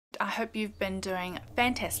I hope you've been doing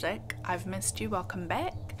fantastic. I've missed you. Welcome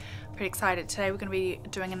back. Pretty excited. Today we're going to be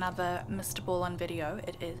doing another Mrballen video.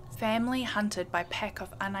 It is Family Hunted by Pack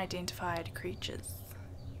of Unidentified Creatures.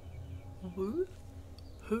 Woo?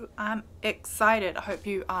 Who? I'm excited. I hope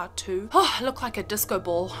you are too. Oh, I look like a disco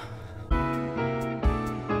ball.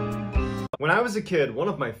 When I was a kid, one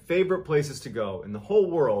of my favorite places to go in the whole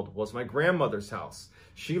world was my grandmother's house.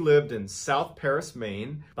 She lived in South Paris,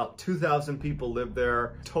 Maine. About 2,000 people lived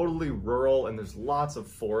there, totally rural, and there's lots of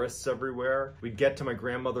forests everywhere. We'd get to my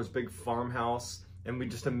grandmother's big farmhouse, and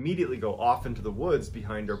we'd just immediately go off into the woods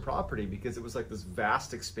behind her property because it was like this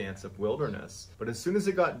vast expanse of wilderness. But as soon as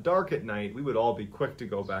it got dark at night, we would all be quick to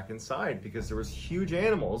go back inside because there was huge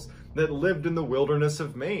animals that lived in the wilderness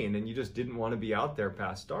of Maine, and you just didn't want to be out there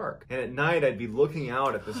past dark. And at night, I'd be looking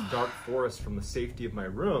out at this dark forest from the safety of my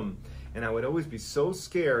room, and I would always be so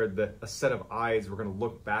scared that a set of eyes were going to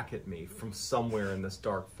look back at me from somewhere in this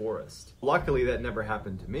dark forest. Luckily, that never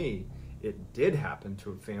happened to me. It did happen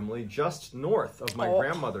to a family just north of my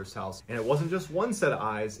grandmother's house, and it wasn't just one set of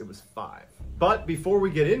eyes, it was 5. But before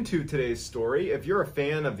we get into today's story, if you're a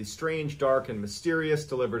fan of the strange, dark, and mysterious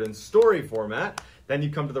delivered in story format, then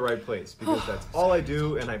you come to the right place, because that's all I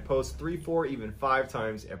do, and I post 3, 4, even 5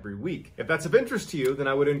 times every week. If that's of interest to you, then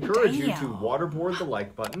I would encourage you to waterboard the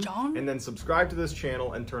like button, and then subscribe to this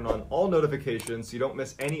channel and turn on all notifications so you don't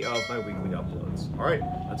miss any of my weekly uploads. All right,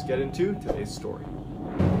 let's get into today's story.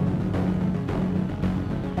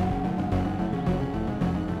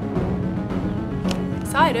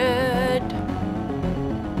 Excited!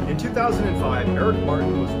 In 2005, Eric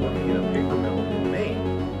Martin was working in a paper mill in Maine,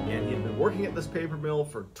 and he had been working at this paper mill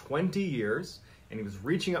for 20 years, and he was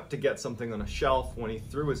reaching up to get something on a shelf when he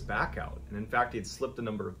threw his back out. And in fact, he had slipped a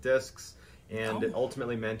number of discs, and it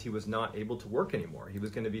ultimately meant he was not able to work anymore. He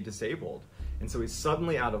was going to be disabled. And so he's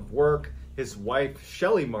suddenly out of work. His wife,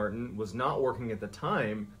 Shelly Martin, was not working at the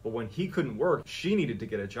time, but when he couldn't work, she needed to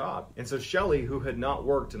get a job. And so Shelly, who had not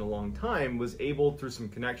worked in a long time, was able, through some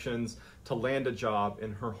connections, to land a job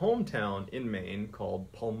in her hometown in Maine called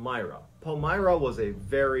Palmyra. Palmyra was a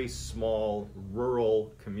very small,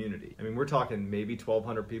 rural community. I mean, we're talking maybe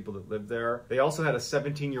 1,200 people that lived there. They also had a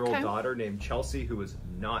 17-year-old daughter named Chelsea who was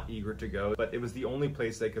not eager to go, but it was the only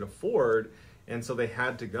place they could afford, and so they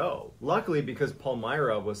had to go. Luckily, because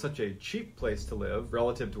Palmyra was such a cheap place to live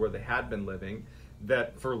relative to where they had been living,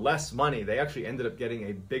 that for less money, they actually ended up getting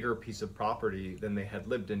a bigger piece of property than they had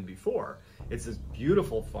lived in before. It's this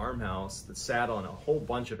beautiful farmhouse that sat on a whole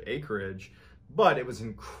bunch of acreage, but it was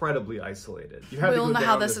incredibly isolated. You had to go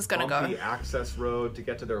down this bumpy access road to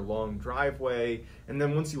get to their long driveway, and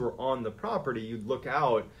then once you were on the property, you'd look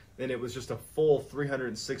out, and it was just a full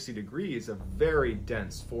 360 degrees of very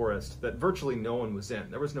dense forest that virtually no one was in.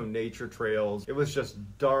 There was no nature trails. It was just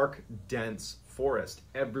dark, dense forest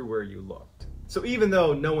everywhere you looked. So even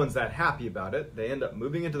though no one's that happy about it, they end up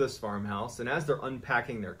moving into this farmhouse, and as they're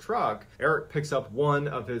unpacking their truck, Eric picks up one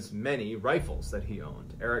of his many rifles that he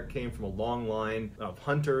owned. Eric came from a long line of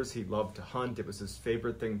hunters. He loved to hunt. It was his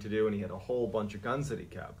favorite thing to do, and he had a whole bunch of guns that he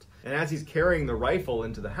kept. And as he's carrying the rifle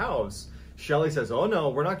into the house, Shelly says, "Oh no,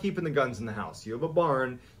 we're not keeping the guns in the house. You have a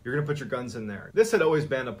barn, you're gonna put your guns in there." This had always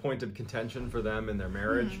been a point of contention for them in their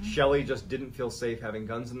marriage. Shelly just didn't feel safe having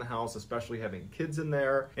guns in the house, especially having kids in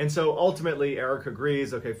there. And so ultimately Eric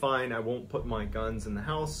agrees, okay, fine, I won't put my guns in the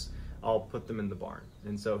house, I'll put them in the barn.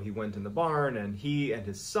 And so he went in the barn, and he and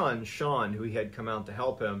his son, Sean, who he had come out to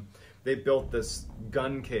help him, they built this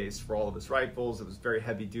gun case for all of his rifles. It was very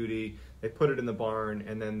heavy duty. They put it in the barn,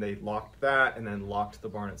 and then they locked that and then locked the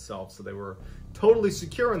barn itself. So they were totally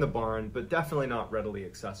secure in the barn, but definitely not readily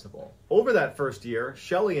accessible. Over that first year,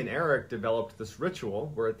 Shelly and Eric developed this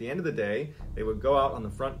ritual where at the end of the day, they would go out on the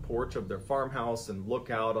front porch of their farmhouse and look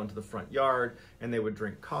out onto the front yard, and they would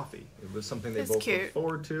drink coffee. It was something they both looked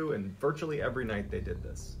forward to, and virtually every night they did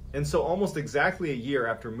this. And so almost exactly a year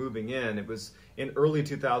after moving in, it was in early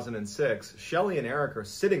 2006, Shelly and Eric are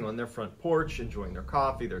sitting on their front porch, enjoying their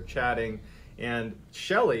coffee, they're chatting, and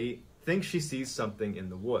Shelly thinks she sees something in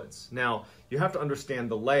the woods. Now, you have to understand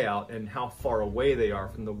the layout and how far away they are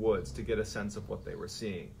from the woods to get a sense of what they were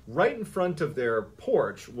seeing. Right in front of their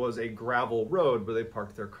porch was a gravel road where they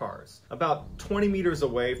parked their cars. About 20 meters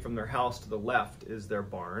away from their house to the left is their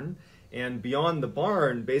barn, and beyond the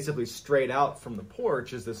barn, basically straight out from the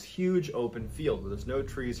porch, is this huge open field where there's no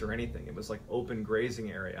trees or anything. It was like open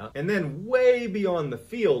grazing area. And then way beyond the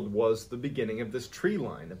field was the beginning of this tree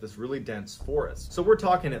line, of this really dense forest. So we're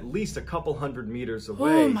talking at least a couple hundred meters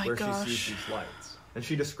away where she sees these lights. And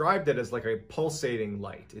she described it as like a pulsating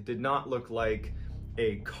light. It did not look like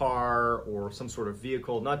a car or some sort of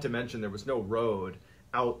vehicle, not to mention there was no road.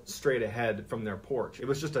 out straight ahead from their porch. It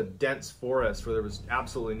was just a dense forest where there was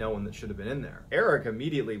absolutely no one that should have been in there. Eric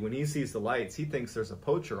immediately, when he sees the lights, he thinks there's a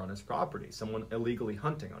poacher on his property, someone illegally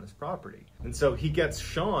hunting on his property. And so he gets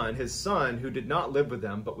Sean, his son, who did not live with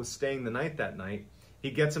them but was staying the night that night, he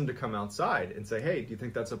gets him to come outside and say, hey, do you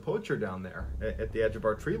think that's a poacher down there at the edge of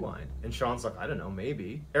our tree line? And Sean's like, I don't know,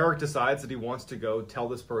 maybe. Eric decides that he wants to go tell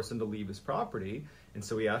this person to leave his property. And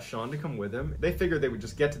so he asked Sean to come with him. They figured they would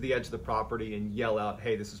just get to the edge of the property and yell out,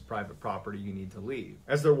 hey, this is private property, you need to leave.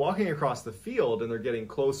 As they're walking across the field and they're getting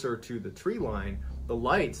closer to the tree line, the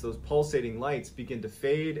lights, those pulsating lights, begin to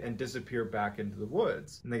fade and disappear back into the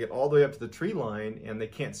woods. And they get all the way up to the tree line and they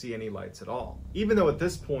can't see any lights at all. Even though at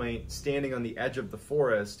this point, standing on the edge of the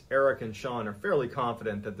forest, Eric and Sean are fairly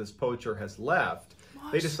confident that this poacher has left.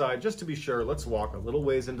 They decide, just to be sure, let's walk a little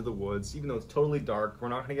ways into the woods. Even though it's totally dark, we're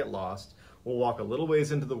not going to get lost. We'll walk a little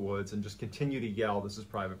ways into the woods and just continue to yell, this is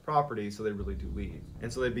private property, so they really do leave.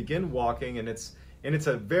 And so they begin walking, and it's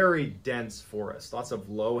a very dense forest. Lots of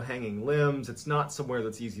low-hanging limbs. It's not somewhere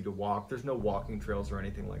that's easy to walk. There's no walking trails or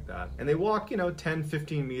anything like that. And they walk, 10,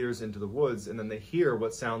 15 meters into the woods, and then they hear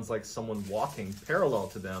what sounds like someone walking parallel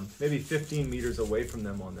to them, maybe 15 meters away from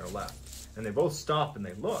them on their left. And they both stop and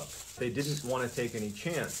they look. They didn't want to take any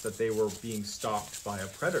chance that they were being stalked by a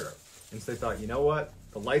predator. And so they thought, you know what?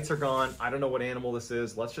 The lights are gone. I don't know what animal this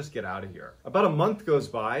is. Let's just get out of here. About a month goes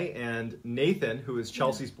by, and Nathan, who is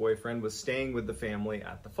Chelsea's boyfriend, was staying with the family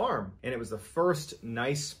at the farm. And it was the first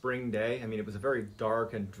nice spring day. I mean, it was a very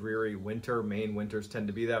dark and dreary winter. Maine winters tend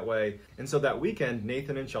to be that way. And so that weekend,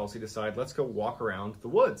 Nathan and Chelsea decide, let's go walk around the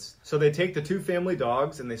woods. So they take the two family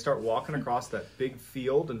dogs and they start walking across that big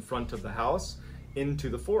field in front of the house into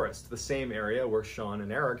the forest, the same area where Sean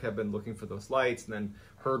and Eric have been looking for those lights and then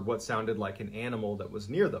heard what sounded like an animal that was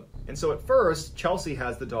near them. And so at first, Chelsea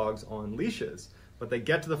has the dogs on leashes, but they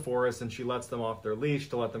get to the forest and she lets them off their leash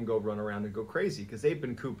to let them go run around and go crazy because they've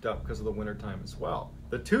been cooped up because of the wintertime as well.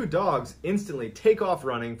 The two dogs instantly take off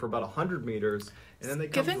running for about 100 meters, and then they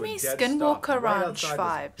come to a dead stop Skinwalker right Ranch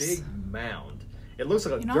outside this big mound. It looks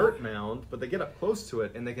like a dirt mound, but they get up close to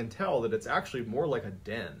it and they can tell that it's actually more like a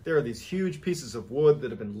den. There are these huge pieces of wood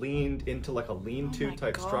that have been leaned into like a lean-to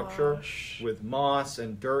type structure with moss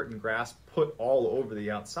and dirt and grass put all over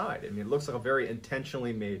the outside. I mean, it looks like a very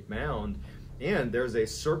intentionally made mound. And there's a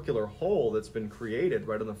circular hole that's been created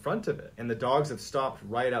right on the front of it. And the dogs have stopped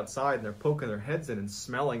right outside and they're poking their heads in and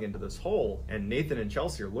smelling into this hole. And Nathan and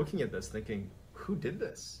Chelsea are looking at this thinking, who did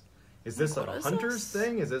this? Is this like a hunter's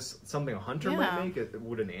thing? Is this something a hunter might make?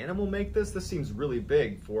 Would an animal make this? This seems really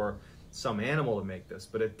big for some animal to make this,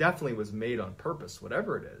 but it definitely was made on purpose,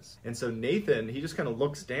 whatever it is. And so Nathan, he just kind of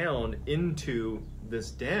looks down into this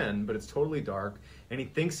den, but it's totally dark, and he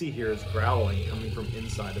thinks he hears growling coming from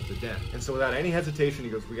inside of the den. And so without any hesitation, he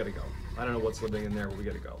goes, we gotta go. I don't know what's living in there, but we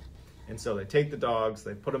gotta go. And so they take the dogs,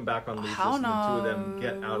 they put them back on leashes, and the two of them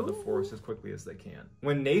get out of the forest as quickly as they can.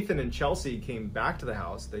 When Nathan and Chelsea came back to the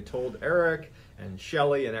house, they told Eric and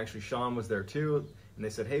Shelley, and actually Sean was there too, and they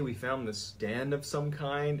said, hey, we found this den of some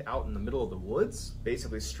kind out in the middle of the woods,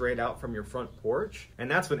 basically straight out from your front porch.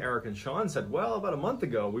 And that's when Eric and Sean said, well, about a month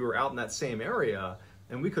ago, we were out in that same area,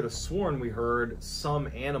 and we could have sworn we heard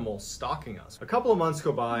some animal stalking us. A couple of months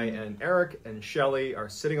go by, and Eric and Shelley are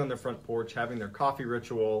sitting on their front porch having their coffee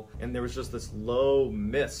ritual, and there was just this low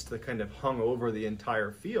mist that kind of hung over the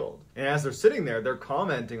entire field. And as they're sitting there, they're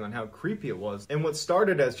commenting on how creepy it was. And what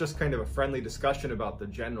started as just kind of a friendly discussion about the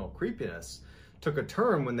general creepiness took a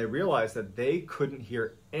turn when they realized that they couldn't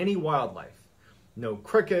hear any wildlife. No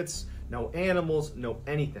crickets, no animals, no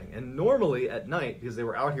anything. And normally at night, because they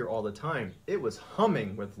were out here all the time, it was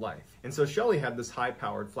humming with life. And so Shelley had this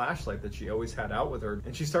high-powered flashlight that she always had out with her,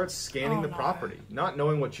 and she starts scanning the property, not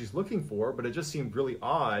knowing what she's looking for, but it just seemed really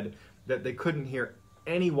odd that they couldn't hear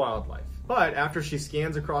any wildlife. But after she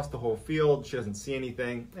scans across the whole field, she doesn't see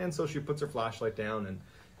anything, and so she puts her flashlight down and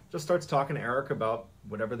just starts talking to Eric about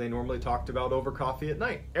whatever they normally talked about over coffee at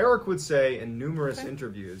night. Eric would say in numerous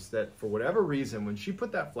interviews that for whatever reason, when she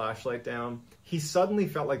put that flashlight down, he suddenly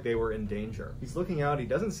felt like they were in danger. He's looking out, he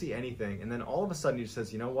doesn't see anything, and then all of a sudden he just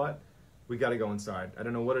says, you know what? We gotta go inside. I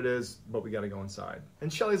don't know what it is, but we gotta go inside.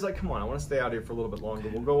 And Shelley's like, come on, I wanna stay out here for a little bit longer.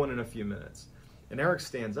 We'll go in a few minutes. And Eric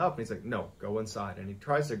stands up and he's like, no, go inside. And he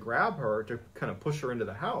tries to grab her to kind of push her into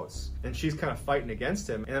the house. And she's kind of fighting against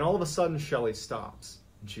him. And then all of a sudden, Shelley stops.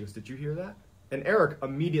 And she goes, did you hear that? And Eric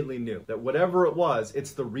immediately knew that whatever it was,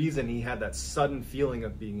 it's the reason he had that sudden feeling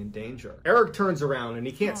of being in danger. Eric turns around and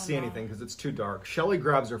he can't see anything because it's too dark. Shelley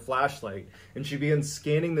grabs her flashlight and she begins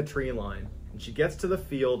scanning the tree line. And she gets to the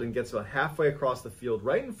field and gets about halfway across the field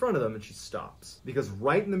right in front of them, and she stops. Because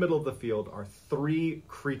right in the middle of the field are 3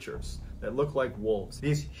 creatures that look like wolves.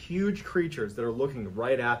 These huge creatures that are looking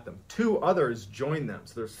right at them. 2 others join them.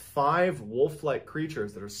 So there's 5 wolf-like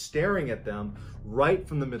creatures that are staring at them right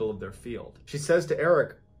from the middle of their field. She says to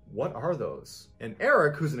Eric, "What are those?" And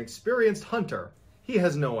Eric, who's an experienced hunter, he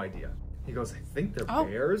has no idea. He goes, "I think they're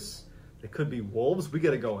bears. They could be wolves. We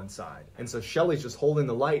gotta go inside." And so Shelly's just holding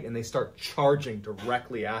the light, and they start charging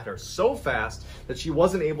directly at her so fast that she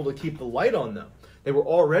wasn't able to keep the light on them. They were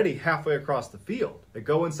already halfway across the field. They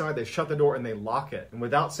go inside, they shut the door, and they lock it. And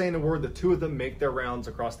without saying a word, the 2 of them make their rounds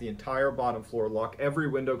across the entire bottom floor, lock every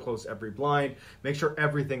window, close every blind, make sure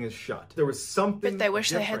everything is shut. There was something But they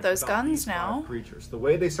wish they had those guns now. Creatures. The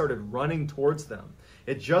way they started running towards them,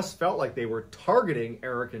 it just felt like they were targeting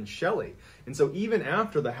Eric and Shelly. And so even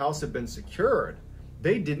after the house had been secured,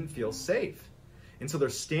 they didn't feel safe. And so they're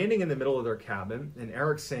standing in the middle of their cabin, and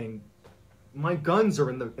Eric's saying, "My guns are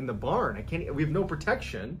in the barn. We have no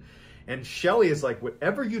protection." And Shelly is like,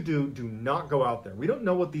 "Whatever you do, do not go out there. We don't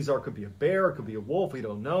know what these are. It could be a bear, it could be a wolf, we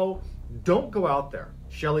don't know. Don't go out there."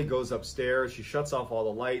 Shelly goes upstairs, she shuts off all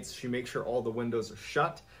the lights, she makes sure all the windows are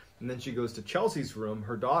shut, and then she goes to Chelsea's room,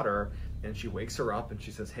 her daughter, and she wakes her up and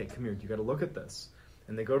she says, "Hey, come here, you gotta look at this."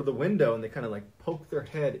 And they go to the window and they kind of like poke their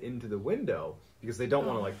head into the window because they don't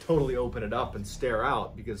want to like totally open it up and stare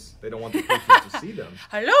out because they don't want the creatures to see them.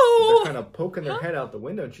 Hello! They're kind of poking their head out the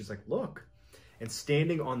window, and she's like, "Look." And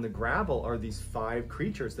standing on the gravel are these 5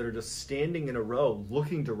 creatures that are just standing in a row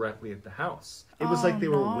looking directly at the house. It was like they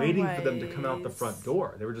were waiting for them to come out the front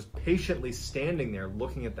door. They were just patiently standing there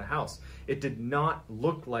looking at the house. It did not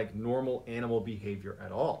look like normal animal behavior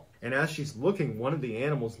at all. And as she's looking, one of the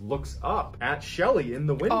animals looks up at Shelly in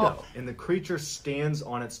the window. And the creature stands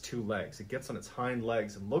on its 2 legs. It gets on its hind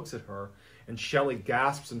legs and looks at her. And Shelly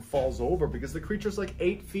gasps and falls over because the creature's like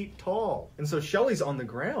 8 feet tall. And so Shelly's on the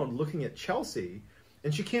ground looking at Chelsea,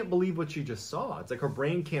 and she can't believe what she just saw. It's like her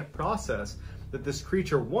brain can't process that this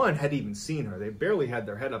creature, one, had even seen her. They barely had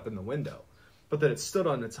their head up in the window. But that it stood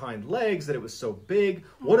on its hind legs, that it was so big.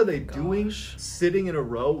 What are they doing? Sitting in a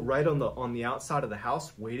row right on the outside of the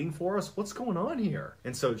house waiting for us? What's going on here?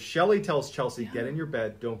 And so Shelly tells Chelsea, "Get in your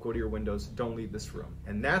bed, don't go to your windows, don't leave this room."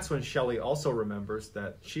 And that's when Shelly also remembers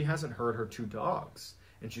that she hasn't heard her 2 dogs.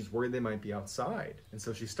 And she's worried they might be outside. And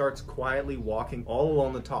so she starts quietly walking all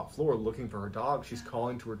along the top floor looking for her dogs. She's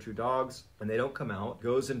calling to her 2 dogs, and they don't come out.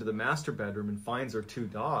 Goes into the master bedroom and finds her 2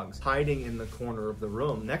 dogs hiding in the corner of the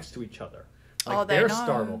room next to each other. Like they're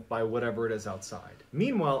startled by whatever it is outside.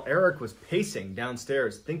 Meanwhile, Eric was pacing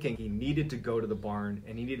downstairs thinking he needed to go to the barn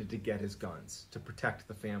and he needed to get his guns to protect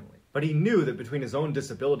the family. But he knew that between his own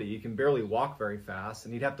disability, he can barely walk very fast,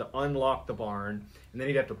 and he'd have to unlock the barn, and then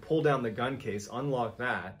he'd have to pull down the gun case, unlock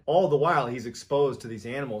that. All the while, he's exposed to these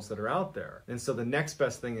animals that are out there. And so the next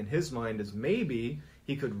best thing in his mind is maybe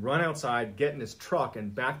he could run outside, get in his truck,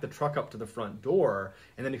 and back the truck up to the front door,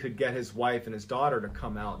 and then he could get his wife and his daughter to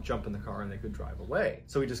come out, jump in the car, and they could drive away.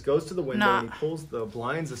 So he just goes to the window and he pulls the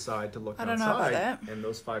blinds aside to look outside, and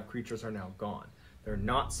those 5 creatures are now gone. They're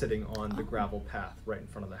not sitting on the gravel path right in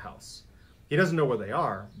front of the house. He doesn't know where they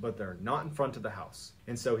are, but they're not in front of the house.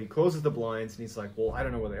 And so he closes the blinds and he's like, "Well, I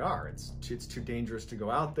don't know where they are. It's too dangerous to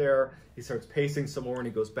go out there." He starts pacing some more and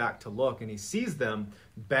he goes back to look, and he sees them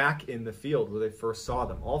back in the field where they first saw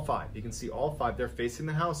them, all 5. You can see all 5. They're facing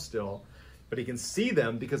the house still, but he can see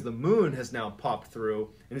them because the moon has now popped through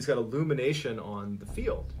and he's got illumination on the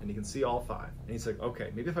field, and he can see all 5. And he's like,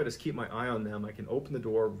 "Okay, maybe if I just keep my eye on them, I can open the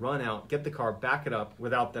door, run out, get the car, back it up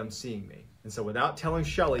without them seeing me." And so without telling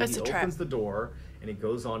Shelly, he opens the door and he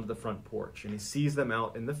goes onto the front porch and he sees them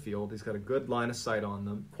out in the field. He's got a good line of sight on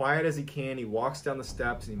them. Quiet as he can, he walks down the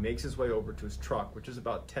steps and he makes his way over to his truck, which is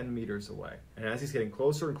about 10 meters away. And as he's getting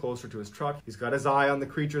closer and closer to his truck, he's got his eye on the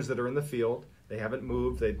creatures that are in the field. They haven't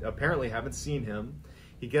moved. They apparently haven't seen him.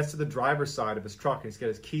 He gets to the driver's side of his truck and he's got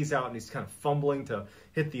his keys out and he's kind of fumbling to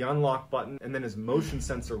hit the unlock button, and then his motion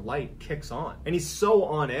sensor light kicks on. And he's so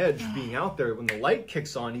on edge being out there, when the light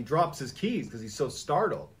kicks on, he drops his keys because he's so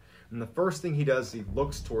startled. And the first thing he does, he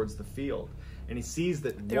looks towards the field. And he sees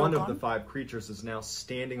that one of the 5 creatures is now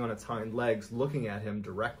standing on its hind legs looking at him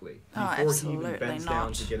directly. Before he even bends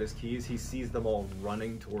down to get his keys, he sees them all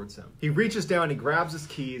running towards him. He reaches down, he grabs his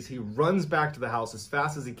keys, he runs back to the house as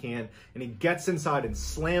fast as he can, and he gets inside and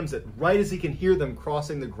slams it right as he can hear them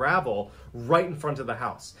crossing the gravel right in front of the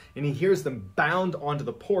house. And he hears them bound onto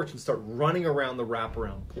the porch and start running around the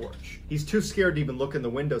wraparound porch. He's too scared to even look in the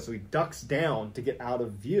window, so he ducks down to get out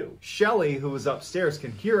of view. Shelly, who was upstairs,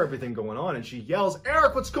 can hear everything going on, and she yells,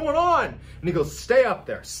 Eric, what's going on? And he goes, stay up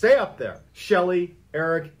there, stay up there. Shelley,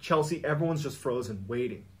 Eric, Chelsea, everyone's just frozen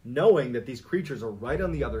waiting, knowing that these creatures are right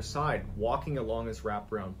on the other side, walking along his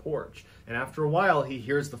wraparound porch. And after a while, he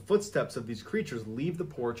hears the footsteps of these creatures leave the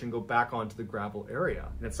porch and go back onto the gravel area.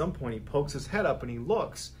 And at some point, he pokes his head up and he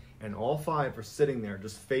looks, and all 5 are sitting there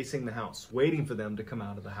just facing the house, waiting for them to come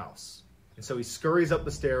out of the house. And so he scurries up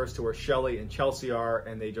the stairs to where Shelley and Chelsea are,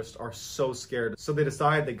 and they just are so scared. So they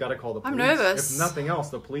decide they gotta call the police. I'm nervous. If nothing else,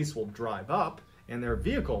 the police will drive up, and their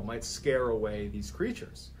vehicle might scare away these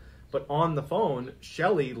creatures. But on the phone,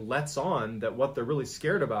 Shelley lets on that what they're really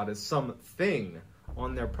scared about is something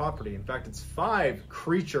on their property. In fact, it's 5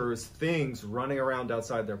 creatures, things running around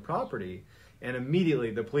outside their property. And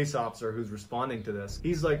immediately the police officer who's responding to this,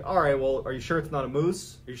 he's like, all right, well, are you sure it's not a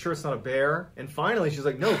moose? Are you sure it's not a bear? And finally she's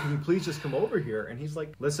like, no, can you please just come over here? And he's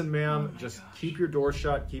like, listen, ma'am, just keep your door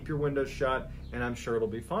shut, keep your windows shut, and I'm sure it'll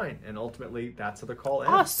be fine. And ultimately, that's how the call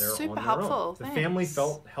ends. Oh, They're super on their helpful. own. The Thanks. family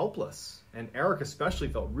felt helpless. And Eric especially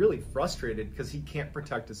felt really frustrated because he can't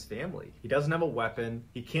protect his family. He doesn't have a weapon.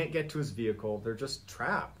 He can't get to his vehicle. They're just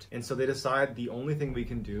trapped. And so they decide the only thing we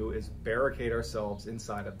can do is barricade ourselves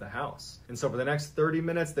inside of the house. And so for the next 30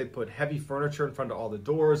 minutes, they put heavy furniture in front of all the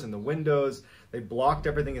doors and the windows. They blocked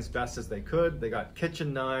everything as best as they could. They got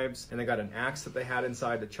kitchen knives and they got an axe that they had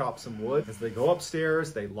inside to chop some wood. As they go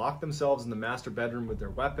upstairs, they lock themselves in the master bedroom with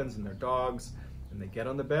their weapons and their dogs. And they get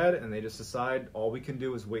on the bed and they just decide all we can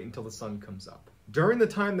do is wait until the sun comes up. During the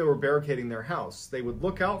time they were barricading their house, they would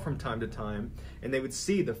look out from time to time and they would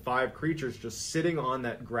see the 5 creatures just sitting on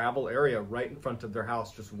that gravel area right in front of their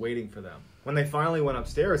house, just waiting for them. When they finally went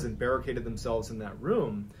upstairs and barricaded themselves in that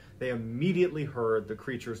room, they immediately heard the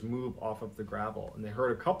creatures move off of the gravel. And they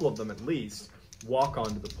heard a couple of them at least walk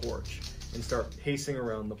onto the porch and start pacing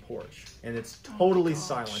around the porch. And it's totally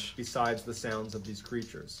silent besides the sounds of these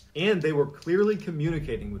creatures. And they were clearly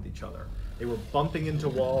communicating with each other. They were bumping into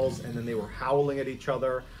walls and then they were howling at each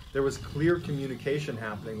other. There was clear communication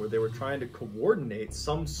happening where they were trying to coordinate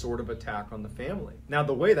some sort of attack on the family. Now,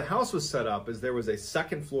 the way the house was set up is there was a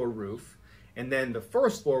 2nd floor roof, and then the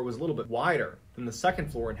 1st floor was a little bit wider than the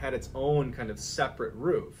 2nd floor and had its own kind of separate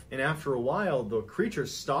roof. And after a while, the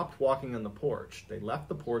creatures stopped walking on the porch. They left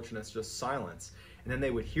the porch and it's just silence. And then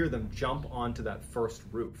they would hear them jump onto that 1st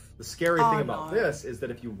roof. The scary thing about this is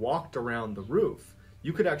that if you walked around the roof,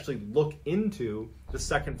 you could actually look into the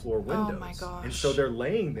 2nd floor windows. Oh my gosh. And so they're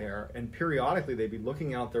laying there, and periodically they'd be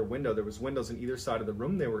looking out their window. There was windows on either side of the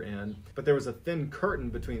room they were in, but there was a thin curtain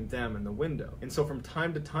between them and the window. And so from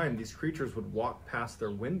time to time, these creatures would walk past their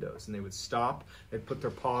windows, and they would stop, they'd put their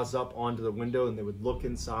paws up onto the window, and they would look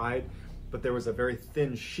inside. But there was a very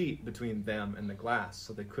thin sheet between them and the glass,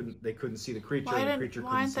 so they couldn't see the creature. Why and the creature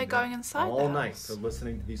aren't couldn't they see going them. inside All the night, house? they're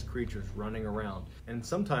listening to these creatures running around, and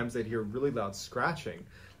sometimes they'd hear really loud scratching,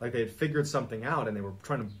 like they had figured something out and they were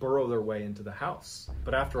trying to burrow their way into the house.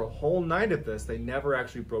 But after a whole night of this, they never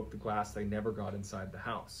actually broke the glass. They never got inside the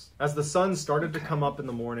house. As the sun started to come up in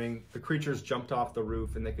the morning, the creatures jumped off the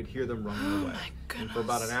roof and they could hear them running away. And for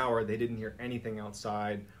about an hour, they didn't hear anything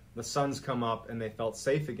outside. The sun's come up and they felt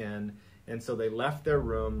safe again. And so they left their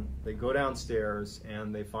room, they go downstairs,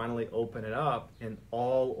 and they finally open it up, and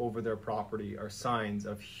all over their property are signs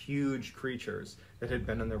of huge creatures that had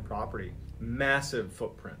been on their property. Massive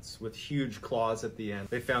footprints with huge claws at the end.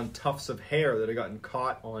 They found tufts of hair that had gotten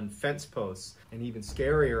caught on fence posts. And even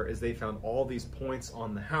scarier is they found all these points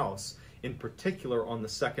on the house, in particular on the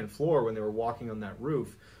 2nd floor when they were walking on that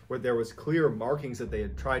roof, where there was clear markings that they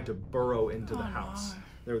had tried to burrow into the house. No.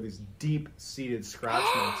 There were these deep-seated scratch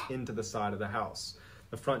marks into the side of the house.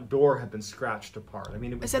 The front door had been scratched apart. I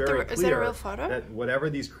mean, it was very Is that a real photo? That whatever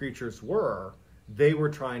these creatures were, they were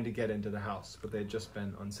trying to get into the house, but they had just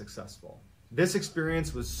been unsuccessful. This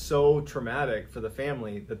experience was so traumatic for the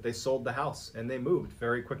family that they sold the house and they moved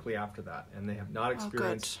very quickly after that. And they have not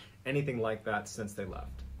experienced anything like that since they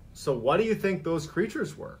left. So what do you think those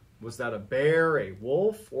creatures were? Was that a bear, a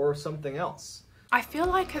wolf, or something else? I feel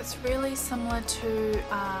like it's really similar to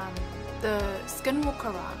the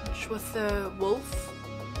Skinwalker Ranch with the wolf.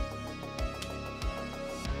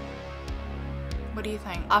 What do you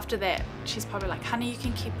think? After that, she's probably like, honey, you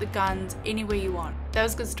can keep the guns anywhere you want. That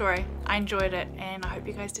was a good story. I enjoyed it, and I hope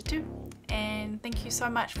you guys did too. And thank you so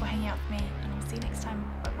much for hanging out with me, and I'll see you next time.